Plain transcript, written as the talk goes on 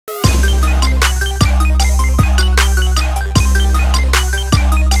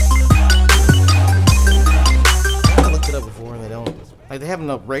having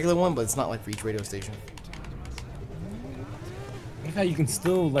a regular one, but it's not like for each radio station. Look how you can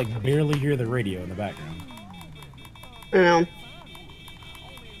still like barely hear the radio in the background. I know.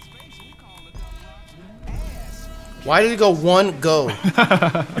 Why did it go one go?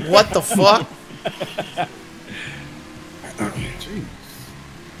 What the fuck? Jeez.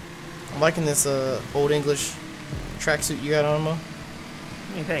 I'm liking this old English tracksuit you got on, Mo.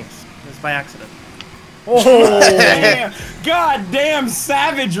 Hey, thanks. It's by accident. Oh, damn. God damn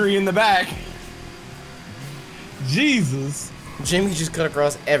savagery in the back. Jesus. Jimmy just cut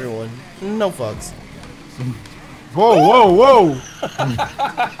across everyone. No fucks. Whoa, whoa, whoa!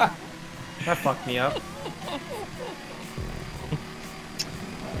 That fucked me up.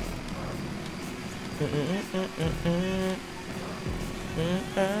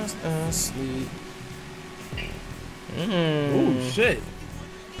 Asleep. Oh shit.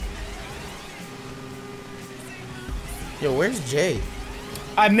 Yo, where's Jay?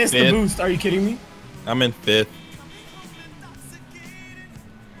 I missed the Fifth. boost. Are you kidding me? I'm in 5th.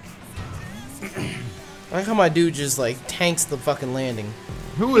 I like how my dude just like tanks the fucking landing.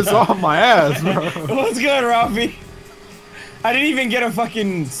 Who is on my ass, bro? What's good, Ralphie? I didn't even get a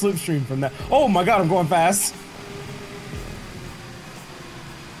fucking slipstream from that. Oh my god, I'm going fast.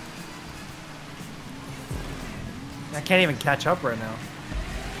 I can't even catch up right now.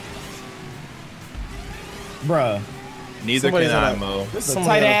 Bruh. Neither Somebody's can I, on Mo. This is a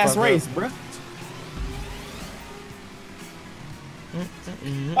Somebody tight gotta ass fuck race, up. bruh.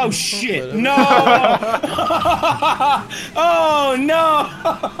 Oh shit! No! Oh no!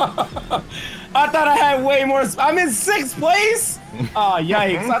 I thought I had way more. I'm in 6th place. Oh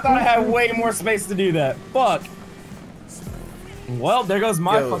yikes! I thought I had way more space to do that. Fuck. Well, there goes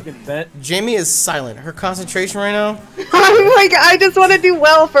my fucking bet. Jamie is silent. Her concentration right now. I'm like, I just want to do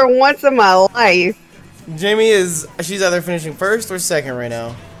well for once in my life. Jamie is. She's either finishing 1st or 2nd right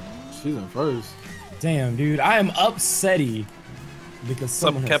now. She's in first. Damn, dude, I am upsetty because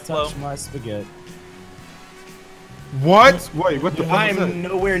someone has Keplo? touched my spaghetti. What? Wait, what the fuck I is that? am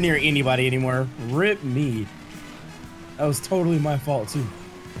nowhere near anybody anymore. Rip me. That was totally my fault too.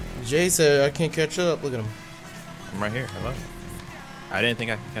 Jay said I can't catch up. Look at him. I'm right here. Hello. I didn't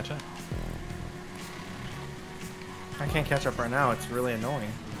think I could catch up. I can't catch up right now. It's really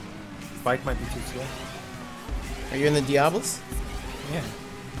annoying. Bike might be too slow. Are you in the Diablos? Yeah.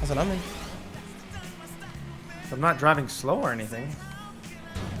 That's what I'm in. I'm not driving slow or anything.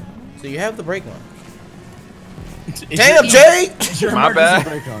 So you have the brake on. It's Damn, your- Jay! it's your My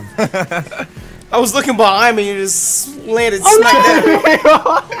emergency bad. brake on. I was looking behind me. You just landed smack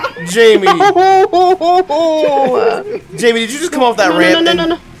down. Jamie. Jamie, did you just come off that ramp?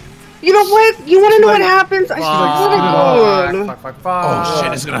 No. You know what? You want to know what happens? I should have Fuck. Oh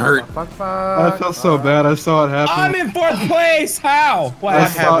shit, it's gonna hurt. Fuck. I felt so bad. I saw it happen. I'm in 4th place. How? What I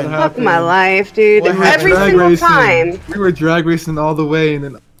happened? saw it Fuck happen. my life, dude. What happened? Every Drag single racing. time. We were drag racing all the way, and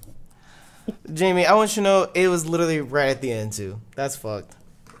then Jamie, I want you to know it was literally right at the end too. That's fucked.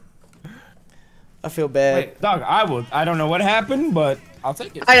 I feel bad. Wait, dog, I don't know what happened, but I'll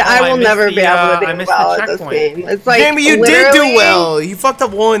take it. I will missed never the, be able I to do missed the well at this checkpoint. game. It's like Jamie, you did literally- do well. You fucked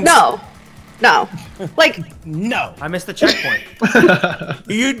up once. No. Like, No. I missed the checkpoint.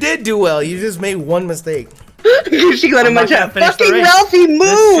 You did do well. You just made one mistake. she let him I'm not much gonna up. finish the Fucking race. Ralphie, This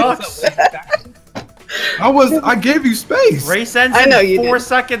move! sucks. I gave you space. Race ends I know in you 4 did.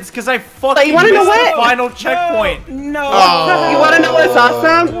 seconds because I But fucking you wanna know missed what? the final checkpoint. No. Oh. You want to know what's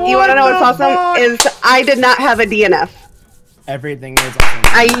awesome? You want to know what's awesome? Is I did not have a DNF. Everything is awesome.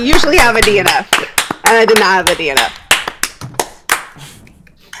 I usually have a DNF, and I did not have a DNF.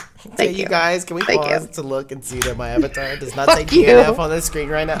 Hey, Thank you you. guys, can we Thank pause you. to look and see that my avatar does not Fuck take you. DNF on the screen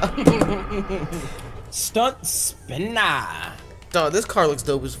right now? Stunt spinner. Dog, this car looks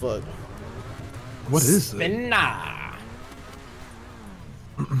dope as fuck. What is it? Spinner.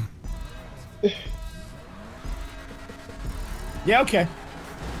 Yeah, okay.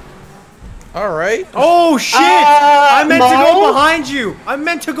 All right. Oh shit! I meant to go Mo? behind you. I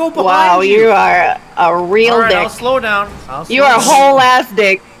meant to go behind Wow, you. you are a real All right, I'll dick. slow down. You are a whole ass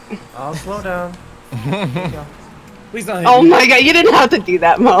dick. I'll slow down. Please don't hit Oh me. my god, you didn't have to do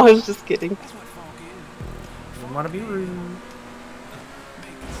that, Mo. I was just kidding. Didn't want to be rude.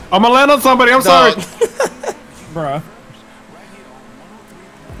 I'm gonna land on somebody. I'm sorry. Dog. Bruh.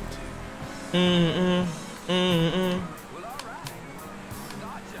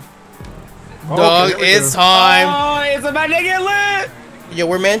 Dog, here we it's go. time. Oh, it's about to get lit. Yo,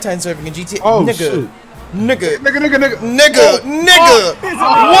 we're Mantine surfing in GTA. Oh nigga. shit. Nigga. Nigga. Nigga.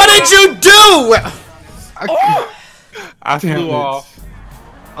 What did you do? I Damn flew it. off.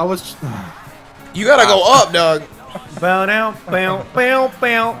 I was. You gotta go up, dog. Bow down, bow, bow,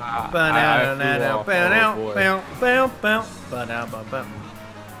 bow. Bow down, bow, bow, bow, bow, bow. Bow down, bow, bow.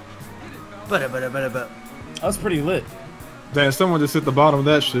 Ba-da-ba-da-ba-da-ba. That was pretty lit. Damn, someone just hit the bottom of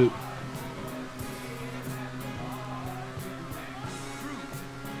that shit.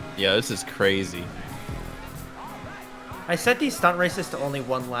 Yeah, this is crazy. I set these stunt races to only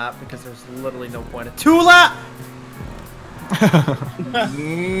 1 lap because there's literally no point in 2 lap.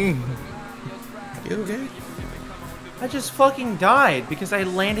 You okay? I just fucking died because I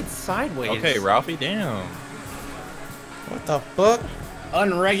landed sideways. Okay, Ralphie, damn. What the fuck?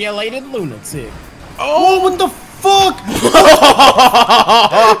 Unregulated lunatic. Oh, what the fuck?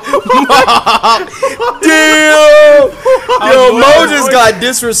 Damn! Yo, Mo just got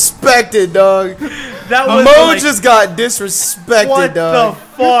disrespected, dog. That was Mo like, just got disrespected, what dog. the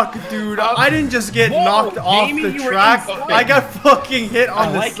fuck, dude? I didn't just get Whoa, knocked off Jamie, the you were track. insane. I got fucking hit on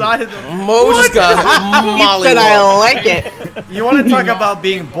I the like side of the. Mo just got He molly. said I like it. You want to talk about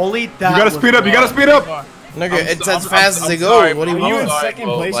being bullied? That You gotta was speed up. You wrong. gotta speed up. Nigga, it's as I'm fast as they go. sorry, What do you bro. you want? in Sorry, second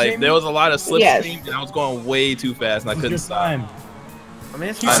bro. place, Like, Jamie? there was a lot of slipstream, Yes. and I was going way too fast, and I couldn't Good stop. time. I mean,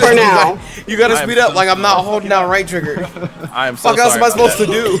 it's I For fine. now. You gotta I'm speed up so like I'm not sorry. holding down right trigger. I am so Fuck else sorry am I about supposed to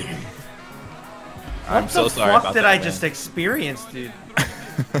that. do? I'm What so the sorry fuck about did that, I man. just experience, dude?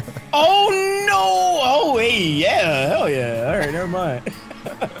 Oh no! Oh hey, yeah, hell yeah. All right, never mind.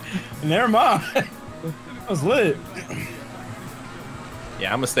 Never mind. That was lit.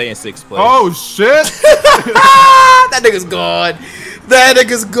 Yeah, I'm gonna stay in 6th place. Oh shit! That nigga's gone. That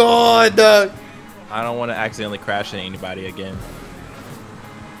nigga's gone, dog. I don't want to accidentally crash into anybody again.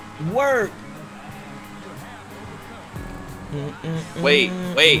 Work. Wait.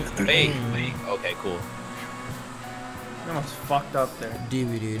 Okay, cool. I almost fucked up there.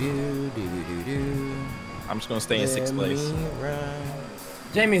 I'm just gonna stay in 6th place.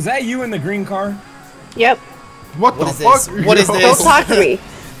 Jamie, is that you in the green car? Yep. What the What is fuck? this? What is Don't this? talk to me.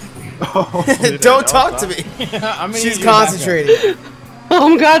 Don't talk to me. I'm She's concentrating.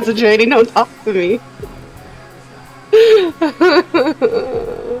 I'm concentrating. Don't talk to me.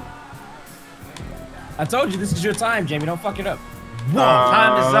 I told you this is your time, Jamie. Don't fuck it up.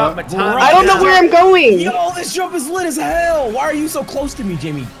 Time is up. My time. I don't know where I'm going. Yo, this jump is lit as hell. Why are you so close to me,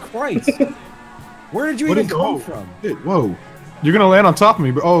 Jamie? Christ. Where did you What even is- come oh, from? shit, whoa. You're gonna land on top of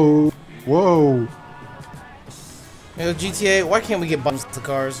me, but oh, whoa. Yo, GTA, why can't we get bottoms to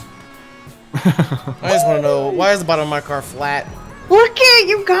cars? I just want to know, why is the bottom of my car flat? Look at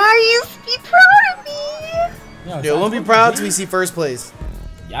you guys. Be proud of me. Yo, won't be proud till we see first place.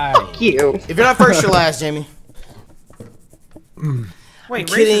 Fuck you. If you're not first, you're last, Jamie. Wait, race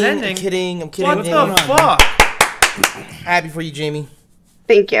is Kidding, I'm ending. kidding, I'm kidding. What Jamie. the fuck? Happy for you, Jamie.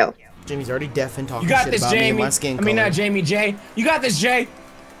 Thank you. Jamie's already deaf and talking You got shit this, about me and Jamie. my skin I color. mean, not Jamie, Jay. You got this, Jay.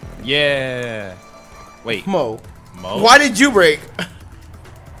 Yeah. Wait. Mo, Mo? why did you break? I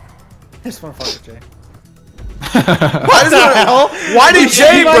just want to fuck with Jay. Why did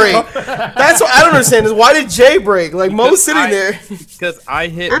Jay break? That's what I don't understand is why did Jay break? Like Mo's sitting there. Because I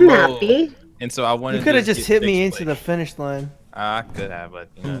hit I'm Mo, happy. and so I wanted You could have to just get hit me 6th into the place. finish line. I could have, but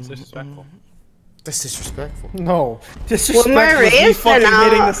you know, it's disrespectful. That's disrespectful. No. Disrespect my was me race, fucking and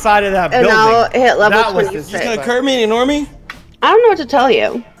hitting I'll- the side of that And building. I'll hit level That was 26. You just gonna curb me and ignore me? I don't know what to tell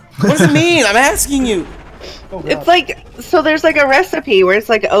you. What does it mean? I'm asking you. It's like, so there's like a recipe where it's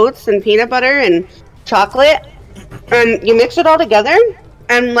like oats and peanut butter and chocolate, and you mix it all together,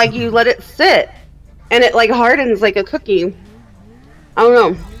 and like you let it sit, and it like hardens like a cookie. I don't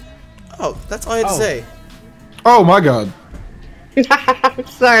know. Oh, that's all I had to say. Oh my god.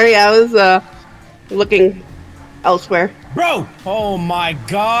 Sorry, I was looking elsewhere. Bro. Oh, my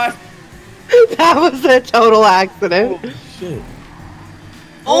God. That was a total accident. Holy shit.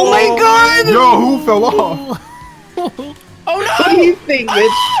 Oh my god! Yo, who fell off? Oh, What do no. you think,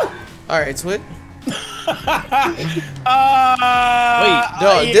 bitch? All right, Twit. Wait,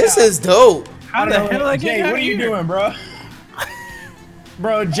 Dog, this is dope. I don't know. hell I get Jay, out what are of you here? doing, bro?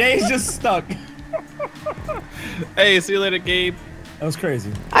 Bro, Jay's just stuck. Hey, see you later, Gabe. That was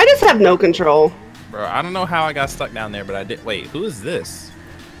crazy. I just have no control. Bro, I don't know how I got stuck down there, but I did. Wait, who is this?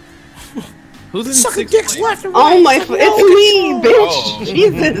 Who's in Sucking 6th dicks place? left and right. Oh my, it's me, bitch! Oh.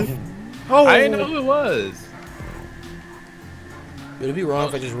 Jesus. Oh. I didn't know who it was. Would it be wrong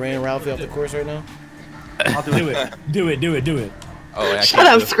if I just ran Ralphie off the course right now? I'll do it. Do it. Oh, yeah, I Shut can't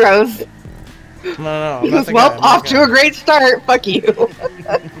up, do it. Scrubs. No, I'm not the Well, guy, I'm not off the to guy. a great start. Fuck you.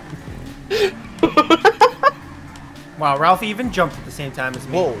 Wow, Ralphie even jumped at the same time as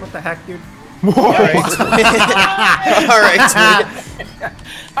me. Whoa. What the heck, dude? All right, Twit. All right, Twit.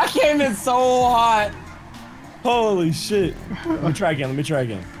 I came in so hot. Holy shit. Let me try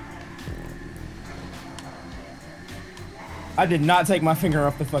again. I did not take my finger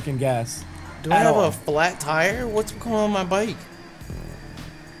off the fucking gas. Do I have a flat tire? What's going on my bike?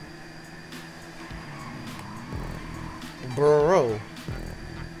 Bro.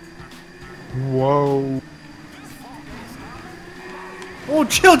 Whoa. Oh,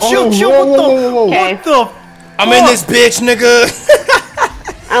 chill. Whoa, Okay. What the? I'm in this bitch, nigga.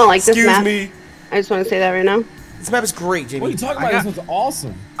 I don't like this Excuse map. me. I just want to say that right now. This map is great, Jamie. What are you talking about? This was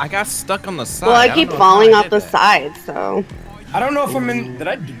awesome. I got stuck on the side. Well, I don't keep know falling how I off did the that. side, so. I don't know if I'm in. Did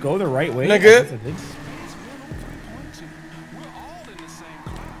I go the right way? Nigga. I guess I did.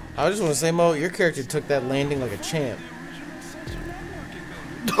 I just want to say, Mo, your character took that landing like a champ.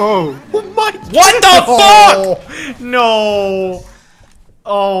 Oh. What the fuck? No.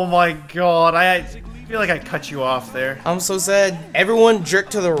 Oh my god. I feel like I cut you off there. I'm so sad. Everyone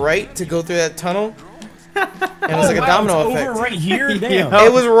jerked to the right to go through that tunnel. And it was like a domino It's effect. over right here. Damn.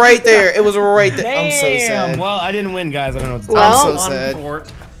 It was right there. It was right there. I'm so sad. Well, I didn't win, guys. I don't know what to do. Well, I'm so sad.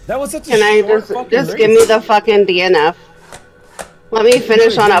 Unfort. That was such a Can I short fucking just race. give me the fucking DNF? Let me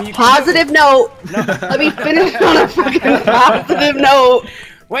finish on a positive note. Let me finish on a fucking positive note.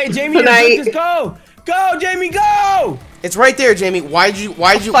 Wait, Jamie, Tonight. just go! Go, Jamie, go! It's right there, Jamie. Why'd you,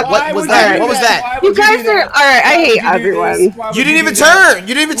 Why what was would that? you What was that? Why You would guys do are that? alright. I Why would hate you do everyone. this? Why would You didn't even do that? turn.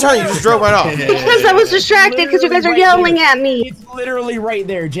 You didn't even turn. You just drove right off. Because I was distracted because you guys are Literally yelling right at me. It's literally right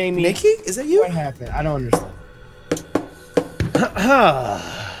there, Jamie. Nikki, is that you? What happened? I don't understand.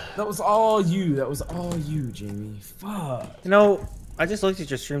 That was all you. That was all you, Jamie. Fuck. You know, I just looked at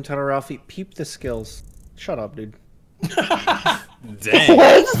your stream title, Ralphie. Peep the skills. Shut up, dude.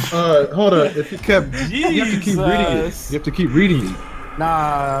 Dang. Hold on. If you kept, you have to keep reading it. Jesus. You have to keep reading it.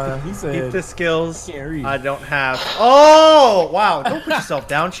 Nah, he Peep said. the skills. Can't read. I don't have. Oh, wow. Don't put yourself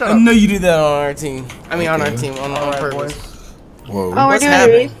down. Shut I up. know you do that on our team. I mean, on our team, on Alright, purpose. boys. Whoa. Oh, we're What's doing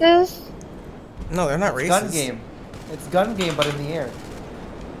happening? races? No, they're not racist. Gun game. It's gun game, but in the air.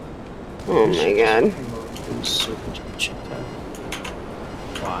 Oh my god.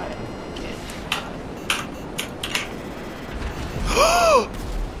 Why?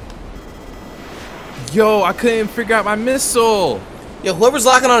 Yo, I couldn't figure out my missile. Yo, whoever's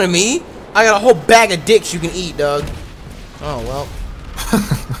locking on to me, I got a whole bag of dicks you can eat, Doug. Oh, well.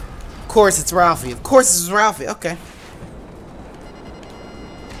 Of course it's Ralphie. Of course it's Ralphie. Okay.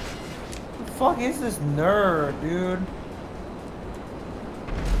 The fuck is this nerd, dude?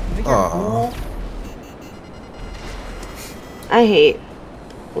 You think you're cool? I hate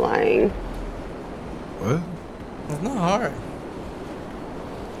flying. What? It's not hard.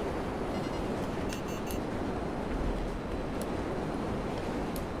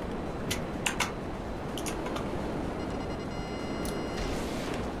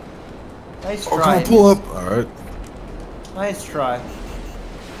 Nice Oh, come try. on, pull up. All right. Nice try.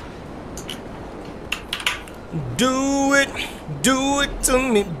 Do it. Do it to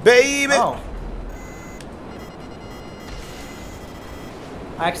me, baby. Oh.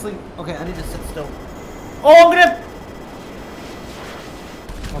 Actually, okay, I need to sit still. Oh, I'm gonna.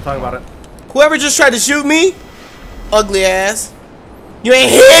 I'll talk about it. Whoever just tried to shoot me, ugly ass. You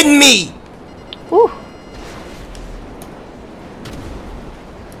ain't hitting me. Whew.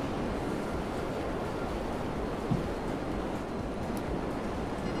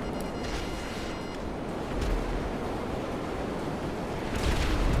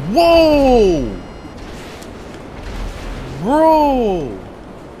 Whoa! Bro!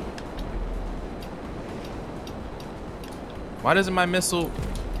 Why doesn't my missile...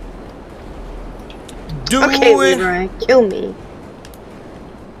 Do Okay, it. Leroy, kill me.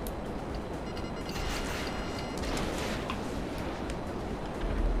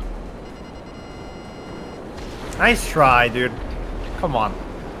 Nice try, dude. Come on.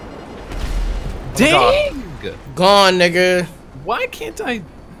 Dang! Gone, nigga. Why can't I...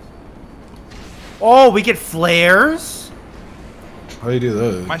 Oh, we get flares? How do you do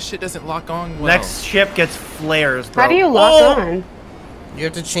that? My shit doesn't lock on well. Next ship gets flares, bro. How do you lock Oh! on? You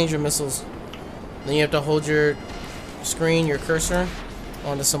have to change your missiles. Then you have to hold your screen, your cursor,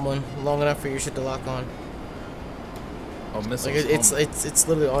 onto someone long enough for your shit to lock on. Oh, missiles. Like it's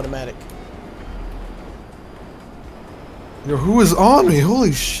literally automatic. Yo, who is on me?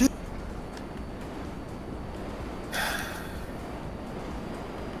 Holy shit.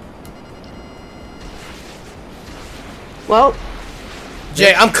 Well,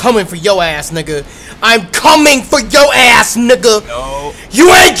 Jay, I'm coming for your ass, nigga. I'm coming for your ass, nigga. No.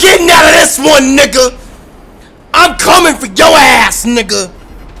 You ain't getting out of this one, nigga. I'm coming for your ass, nigga.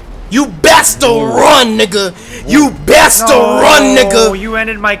 You best to run, nigga. You best to run, Oh, nigga. you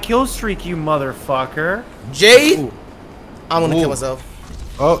ended my kill streak, you motherfucker. Jay, I'm gonna kill myself.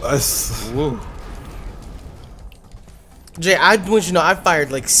 Oh, I s- Whoa. Jay, I want you to know I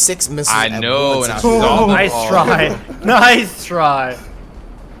fired like 6 missiles. I at know, once and I at you. saw them Nice all. try. Nice try.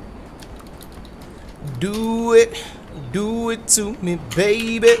 Do it to me,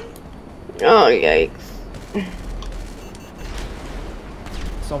 baby. Oh yikes!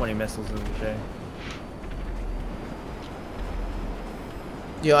 So many missiles in the J.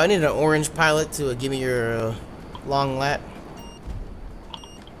 Yo, I need an orange pilot to give me your long lat.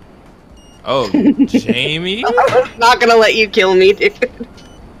 Oh, Jamie? I was not gonna let you kill me, dude.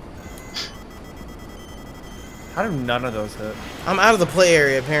 How do none of those hit? I'm out of the play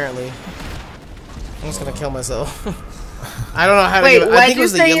area apparently. I'm just gonna kill myself. I don't know how to Wait, do it. I why think did it you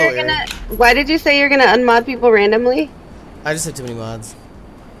was the say yellow you're area. gonna? Why did you say you're gonna unmod people randomly? I just had too many mods.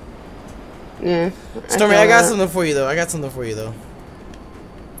 Yeah. Stormy, I got something for you though. I got something for you though.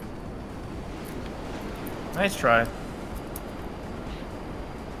 Nice try.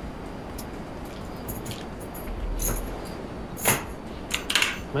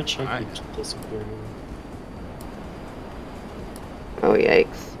 My check keeps disappearing. Oh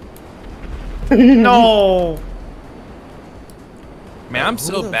yikes! No. Man, I'm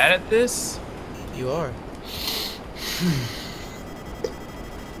so bad at this. You are.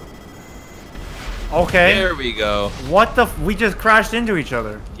 Okay. There we go. What the? We just crashed into each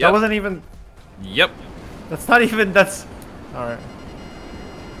other. That Yep. wasn't even. Yep. That's not even. That's. All right.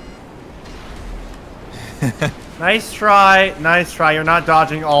 Nice try. Nice try. You're not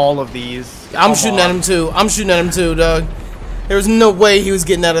dodging all of these. I'm Come shooting on. at him too. I'm shooting at him too, dog. There was no way he was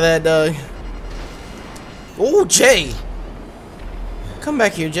getting out of that, dog. Oh, Jay. Come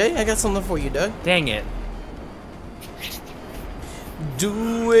back here, Jay. I got something for you, dog. Dang it.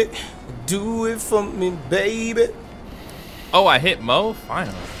 Do it for me, baby. Oh, I hit Mo?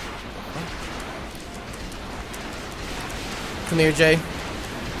 Finally. Come here, Jay.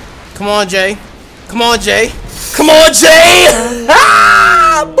 Come on, Jay. Come on, Jay. Come on, Jay.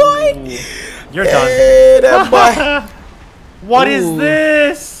 Ah, boy. You're done. Hey, that boy. What is Ooh.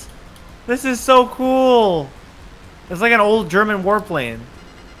 this? This is so cool. It's like an old German warplane.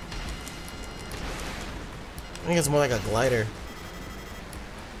 I think it's more like a glider.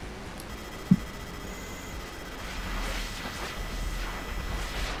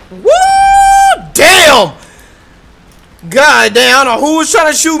 Woo! Damn! God damn, I don't know who was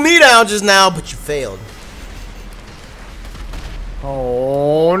trying to shoot me down just now, but you failed.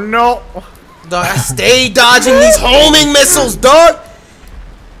 Oh no. Dog, I stayed dodging these homing missiles, dog.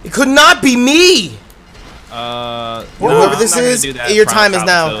 It could not be me. Whoever this is, your time is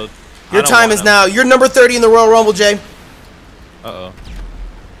now. Your time is now. You're number 30 in the Royal Rumble, Jay. Uh-oh.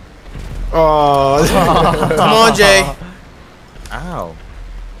 Oh. Come on, Jay. Ow.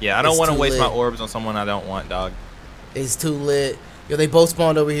 Yeah, I don't It's want to too waste my lit. orbs on someone I don't want, dog. It's too lit. Yo, they both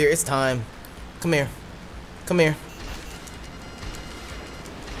spawned over here. It's time. Come here. Come here.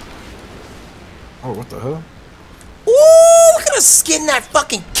 Oh, what the hell? Ooh, look at us skin that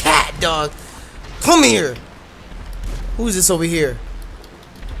fucking cat, dog. Come here. Who's this over here?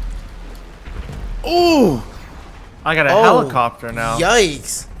 Ooh. I got a Oh, helicopter now.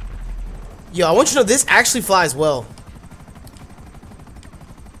 Yikes. Yo, I want you to know this actually flies well.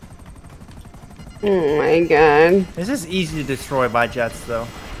 Oh my god! This is easy to destroy by jets, though.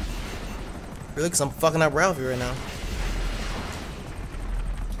 Really, because I'm fucking up Ralphie right now.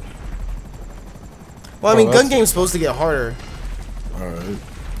 Well, I mean, gun that's- game's supposed to get harder. Alright.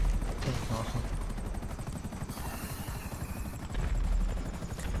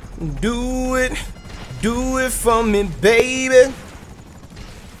 Do it for me, baby.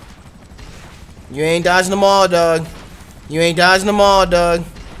 You ain't dodging them all, dog. You ain't dodging them all, dog.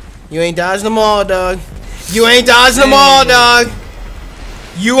 You ain't dodging them all, dog. You ain't dodging them all, dog.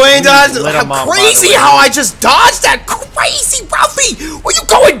 You ain't dodging. lit 'em up, How by the crazy way. how I just dodged that crazy, Ralphie. Where you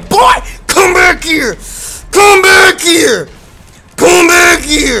going, boy? Come back here. Come back here. Come back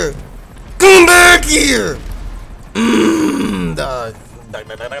here. Come back here. Dog.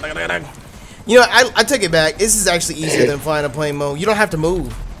 You know, I take it back. This is actually easier than flying a plane mode. You don't have to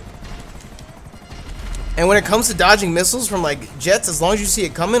move. And when it comes to dodging missiles from like jets, as long as you see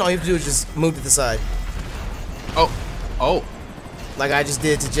it coming, all you have to do is just move to the side. Oh. Like I just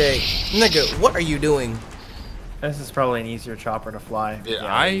did to Jay. Nigga, what are you doing? This is probably an easier chopper to fly. Yeah,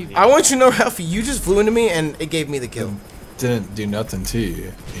 I want you to know, Ralphie, you just flew into me and it gave me the kill. Didn't do nothing to you.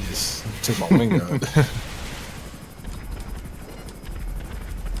 You just took my wing out.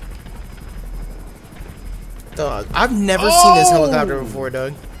 Dog, I've never seen this helicopter before,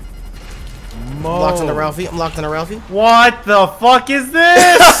 Doug. I'm locked on the Ralphie. I'm locked on the Ralphie. What the fuck is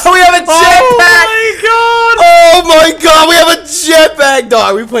this? We have a jetpack! Oh Oh my god, we have a jetpack,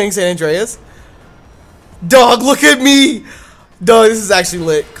 dog. Are we playing San Andreas? Dog, look at me. Dog, this is actually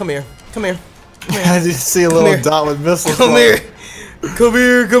lit. Come here. Come here. I just see a little dot with missiles. Come here. Come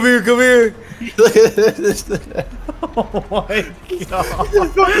here. Come here. Come here. Look at this. Oh my god.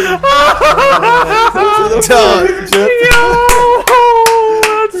 Dog. Yo,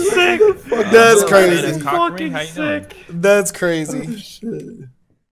 that's sick. That's crazy. Fucking sick. That's crazy.